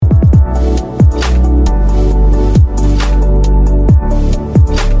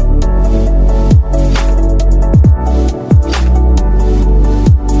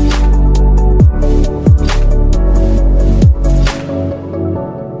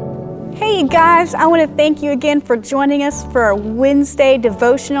Hey guys, I want to thank you again for joining us for our Wednesday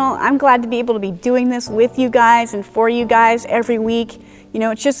devotional. I'm glad to be able to be doing this with you guys and for you guys every week. You know,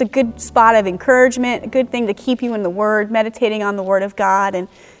 it's just a good spot of encouragement, a good thing to keep you in the Word, meditating on the Word of God, and,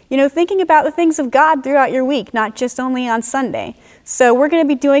 you know, thinking about the things of God throughout your week, not just only on Sunday. So we're going to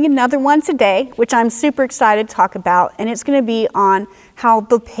be doing another one today, which I'm super excited to talk about, and it's going to be on how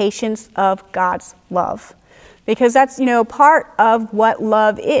the patience of God's love. Because that's, you know, part of what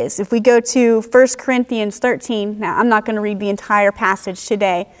love is. If we go to 1 Corinthians 13, now I'm not going to read the entire passage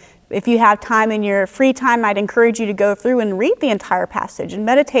today. If you have time in your free time, I'd encourage you to go through and read the entire passage and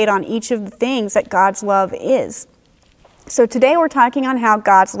meditate on each of the things that God's love is. So today we're talking on how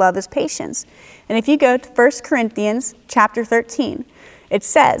God's love is patience. And if you go to 1 Corinthians chapter 13, it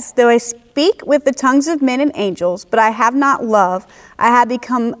says, "Though I speak with the tongues of men and angels, but I have not love, I have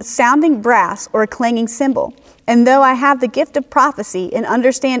become sounding brass or a clanging cymbal. And though I have the gift of prophecy and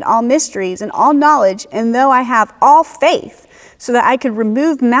understand all mysteries and all knowledge, and though I have all faith so that I could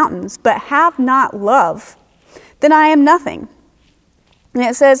remove mountains, but have not love, then I am nothing." And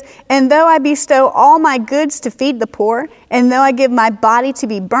it says, "And though I bestow all my goods to feed the poor, and though I give my body to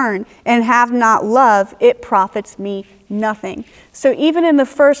be burned and have not love, it profits me nothing." So even in the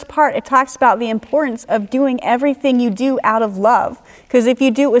first part, it talks about the importance of doing everything you do out of love. Because if you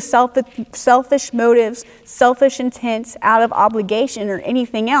do it with selfish motives, selfish intents, out of obligation or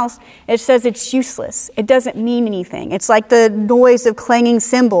anything else, it says it's useless. It doesn't mean anything. It's like the noise of clanging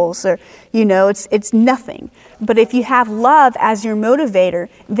cymbals, or, you know, it's nothing. But if you have love as your motivator,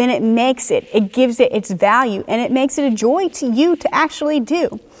 then it gives it its value, and it makes it a joy to you to actually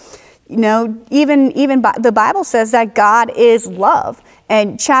do. You know, even the Bible says that God is love.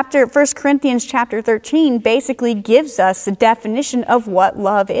 And 1 Corinthians chapter 13 basically gives us the definition of what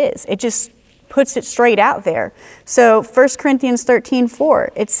love is. It just puts it straight out there. So 1 Corinthians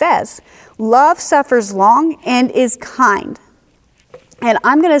 13:4, it says, "Love suffers long and is kind." And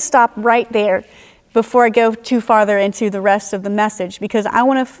I'm going to stop right there before I go too farther into the rest of the message, because I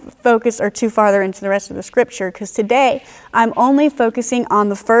want to focus, or too farther into the rest of the scripture, because today I'm only focusing on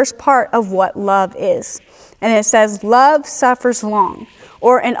the first part of what love is. And it says, "Love suffers long."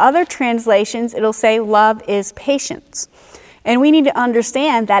 Or in other translations, it'll say, "Love is patience." And we need to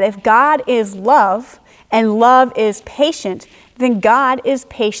understand that if God is love and love is patient, then God is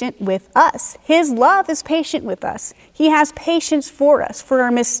patient with us. His love is patient with us. He has patience for us, for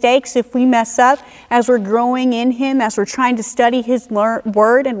our mistakes if we mess up, as we're growing in Him, as we're trying to study His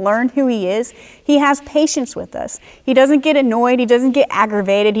Word and learn who He is. He has patience with us. He doesn't get annoyed. He doesn't get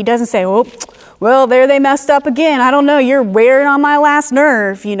aggravated. He doesn't say, "Oh, well, there they messed up again. I don't know, you're wearing on my last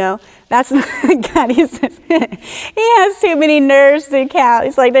nerve," you know. That's not God. He says, He has too many nerves to count.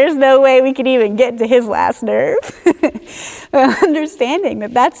 It's like, there's no way we could even get to His last nerve. Understanding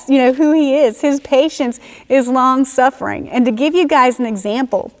that that's, you know, who He is. His patience is long suffering. And to give you guys an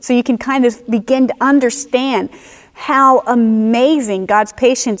example, so you can kind of begin to understand how amazing God's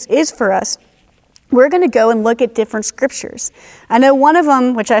patience is for us, we're going to go and look at different scriptures. I know one of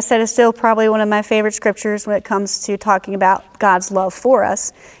them, which I said is still probably one of my favorite scriptures when it comes to talking about God's love for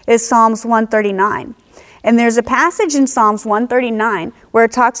us, is Psalms 139. And there's a passage in Psalms 139 where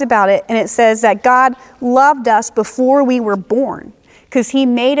it talks about it, and it says that God loved us before we were born, because He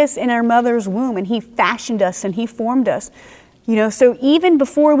made us in our mother's womb, and He fashioned us and He formed us. You know, so even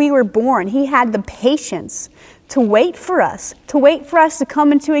before we were born, He had the patience to wait for us to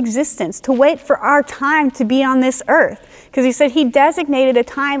come into existence, to wait for our time to be on this earth. Because He said He designated a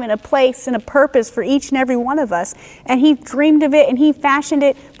time and a place and a purpose for each and every one of us. And He dreamed of it and He fashioned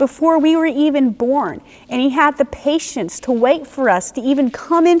it before we were even born. And He had the patience to wait for us to even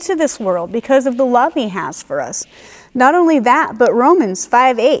come into this world because of the love He has for us. Not only that, but Romans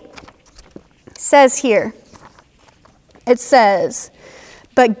 5:8 says here, it says,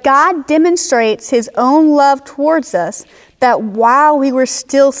 "But God demonstrates His own love towards us, that while we were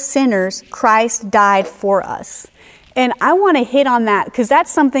still sinners, Christ died for us." And I want to hit on that, because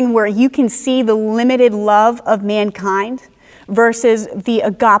that's something where you can see the limited love of mankind versus the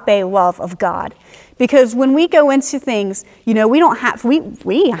agape love of God. Because when we go into things, you know, we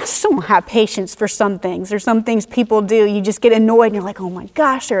still don't have patience for some things. There's some things people do, you just get annoyed and you're like, "Oh my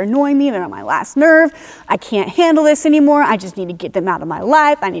gosh, they're annoying me. They're on my last nerve. I can't handle this anymore. I just need to get them out of my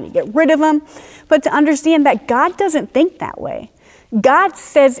life. I need to get rid of them." But to understand that God doesn't think that way. God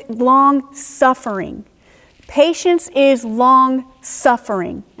says long suffering. Patience is long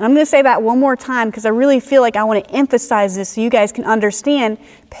suffering. And I'm going to say that one more time, because I really feel like I want to emphasize this so you guys can understand.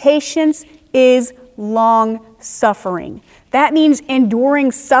 Patience is long suffering. That means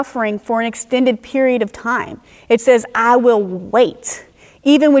enduring suffering for an extended period of time. It says, "I will wait."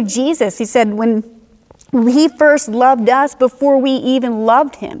 Even with Jesus, he said when he first loved us before we even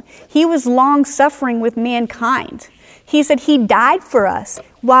loved him, he was long suffering with mankind. He said he died for us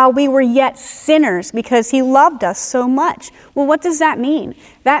while we were yet sinners because he loved us so much. Well, what does that mean?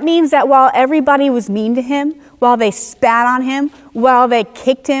 That means that while everybody was mean to him, while they spat on him, while they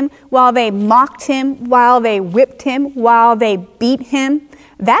kicked him, while they mocked him, while they whipped him, while they beat him,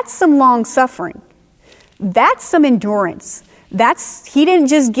 that's some long suffering. That's some endurance. He didn't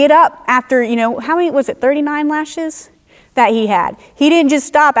just get up after, how many, was it 39 lashes that he had? He didn't just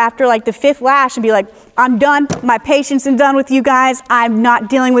stop after like the 5th lash and be like, I'm done. My patience is done with you guys. I'm not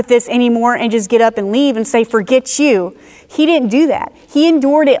dealing with this anymore, and just get up and leave and say, forget you. He didn't do that. He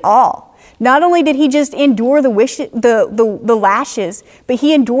endured it all. Not only did he just endure the lashes, but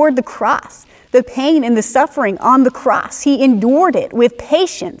he endured the cross, the pain and the suffering on the cross. He endured it with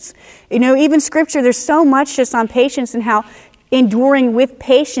patience. Even scripture, there's so much just on patience and how enduring with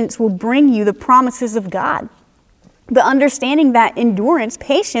patience will bring you the promises of God. But understanding that endurance,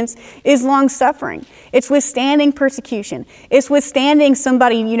 patience, is long suffering. It's withstanding persecution. It's withstanding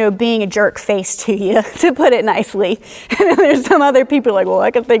somebody, being a jerk face to you, to put it nicely. And then there's some other people like, well,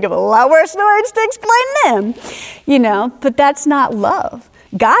 I can think of a lot worse words to explain them, but that's not love.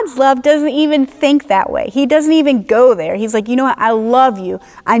 God's love doesn't even think that way. He doesn't even go there. He's like, you know what? I love you.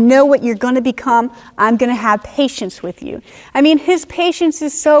 I know what you're going to become. I'm going to have patience with you. His patience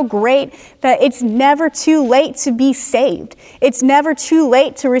is so great that it's never too late to be saved. It's never too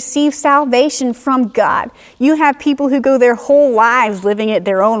late to receive salvation from God. You have people who go their whole lives living it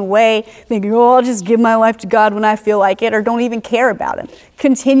their own way, thinking, I'll just give my life to God when I feel like it, or don't even care about him.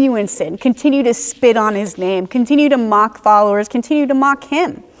 Continue in sin. Continue to spit on his name. Continue to mock followers. Continue to mock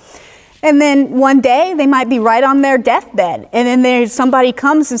him. And then one day they might be right on their deathbed. And then somebody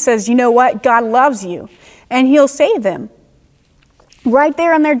comes and says, you know what? God loves you. And he'll save them. Right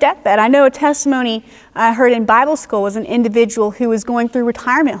there on their deathbed. I know a testimony I heard in Bible school was an individual who was going through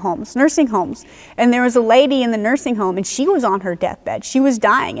retirement homes, nursing homes. And there was a lady in the nursing home, and she was on her deathbed. She was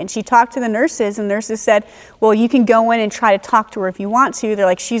dying, and she talked to the nurses, and the nurses said, well, you can go in and try to talk to her if you want to. They're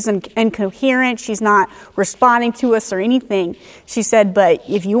like, she's incoherent. She's not responding to us or anything. She said, but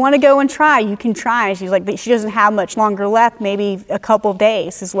if you want to go and try, you can try. She's like, she doesn't have much longer left, maybe a couple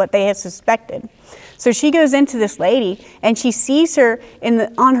days is what they had suspected. So she goes into this lady, and she sees her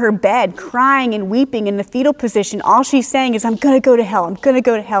on her bed crying and weeping in the fetal position. All she's saying is, I'm going to go to hell. I'm going to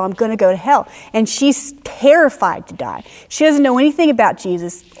go to hell. I'm going to go to hell. And she's terrified to die. She doesn't know anything about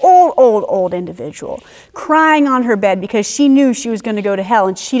Jesus. Old individual, crying on her bed because she knew she was going to go to hell,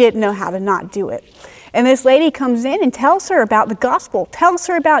 and she didn't know how to not do it. And this lady comes in and tells her about the gospel, tells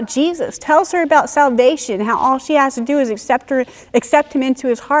her about Jesus, tells her about salvation, how all she has to do is accept him into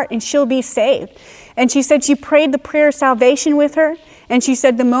his heart, and she'll be saved. And she said she prayed the prayer of salvation with her, and she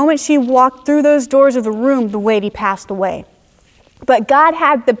said the moment she walked through those doors of the room, the lady passed away. But God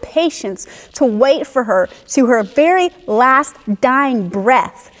had the patience to wait for her to her very last dying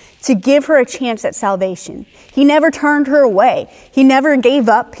breath to give her a chance at salvation. He never turned her away. He never gave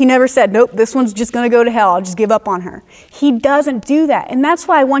up. He never said, nope, this one's just going to go to hell. I'll just give up on her. He doesn't do that. And that's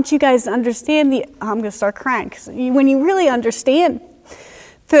why I want you guys to understand I'm going to start crying, because when you really understand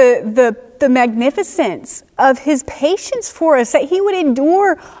the magnificence of his patience for us, that he would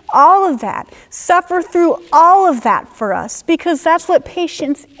endure all of that, suffer through all of that for us, because that's what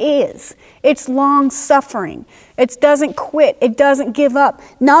patience is. It's long suffering. It doesn't quit. It doesn't give up.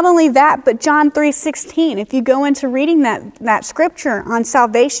 Not only that, but John 3:16, if you go into reading that scripture on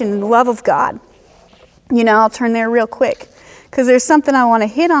salvation and the love of God, I'll turn there real quick, because there's something I want to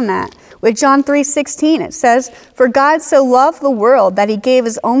hit on that. With John 3:16, it says, for God so loved the world that he gave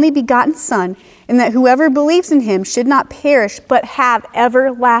his only begotten Son, and that whoever believes in him should not perish, but have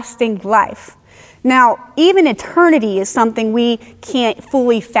everlasting life. Now, even eternity is something we can't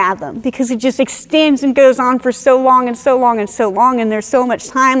fully fathom, because it just extends and goes on for so long and so long and so long, and there's so much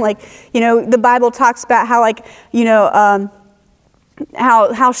time. The Bible talks about how,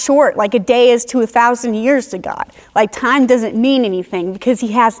 how short a day is to 1,000 years to God. Time doesn't mean anything, because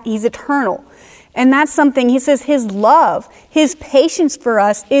he's eternal. And that's something, he says his love, his patience for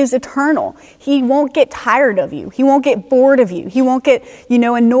us is eternal. He won't get tired of you. He won't get bored of you. He won't get,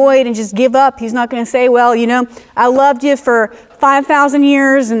 annoyed and just give up. He's not going to say, well, I loved you for 5,000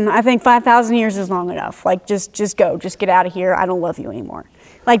 years, and I think 5,000 years is long enough. Just go. Just get out of here. I don't love you anymore.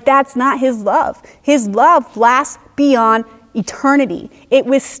 That's not his love. His love lasts beyond eternity. It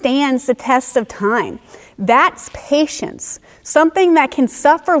withstands the test of time. That's patience. Something that can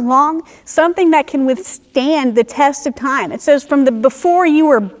suffer long, something that can withstand the test of time. It says from before you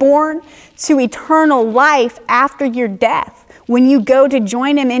were born to eternal life after your death. when you go to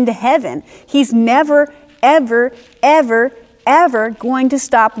join him into heaven. He's never, ever, ever, ever going to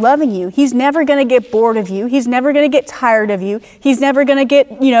stop loving you. He's never going to get bored of you. He's never going to get tired of you. He's never going to get,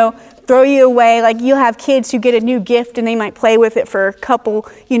 throw you away. Like you'll have kids who get a new gift and they might play with it for a couple,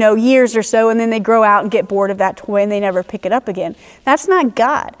 years or so, and then they grow out and get bored of that toy and they never pick it up again. That's not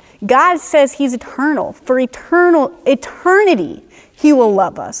God. God says he's eternal. For eternity, he will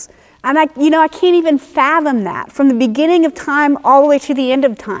love us. And I can't even fathom that. From the beginning of time all the way to the end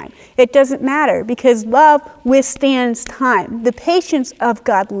of time. It doesn't matter because love withstands time. The patience of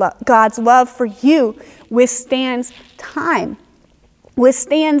God's love for you withstands time.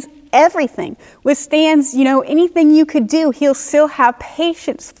 Withstands everything. Withstands, anything you could do. He'll still have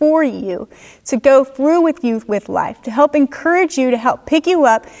patience for you to go through with you with life, to help encourage you, to help pick you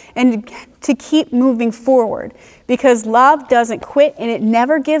up, and to keep moving forward. Because love doesn't quit and it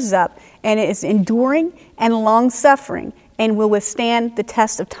never gives up, and it is enduring and long-suffering and will withstand the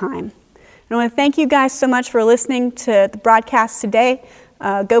test of time. And I want to thank you guys so much for listening to the broadcast today.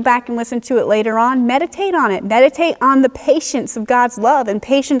 Go back and listen to it later on. Meditate on it. Meditate on the patience of God's love and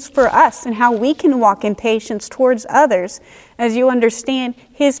patience for us and how we can walk in patience towards others as you understand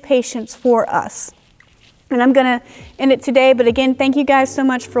his patience for us. And I'm going to end it today. But again, thank you guys so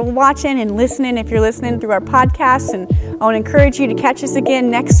much for watching and listening if you're listening through our podcast. And I want to encourage you to catch us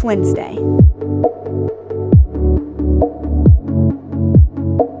again next Wednesday.